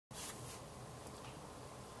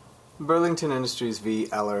Burlington Industries v.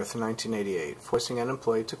 Ellerth, 1988. Forcing an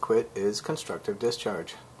employee to quit is constructive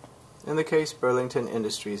discharge. In the case Burlington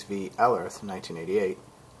Industries v. Ellerth, 1988,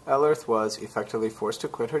 Ellerth was effectively forced to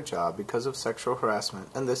quit her job because of sexual harassment,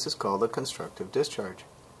 and this is called a constructive discharge.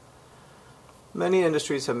 Many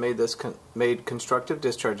industries have made constructive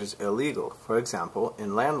discharges illegal. For example,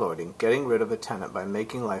 in landlording, getting rid of a tenant by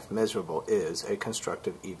making life miserable is a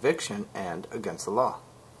constructive eviction and against the law.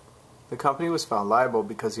 The company was found liable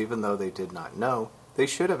because even though they did not know, they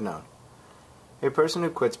should have known. A person who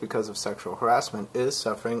quits because of sexual harassment is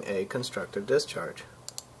suffering a constructive discharge.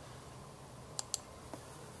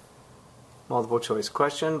 Multiple choice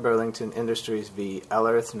question, Burlington Industries v.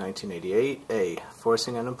 Ellerth, 1988. A.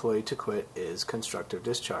 Forcing an employee to quit is constructive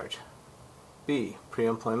discharge. B.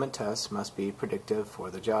 Pre-employment tests must be predictive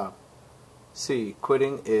for the job. C.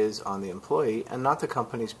 Quitting is on the employee and not the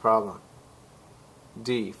company's problem.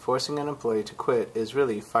 D. Forcing an employee to quit is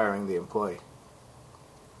really firing the employee.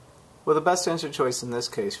 Well, the best answer choice in this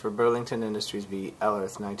case for Burlington Industries v.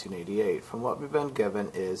 Ellerth, 1988, from what we've been given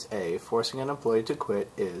is A. Forcing an employee to quit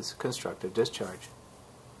is constructive discharge.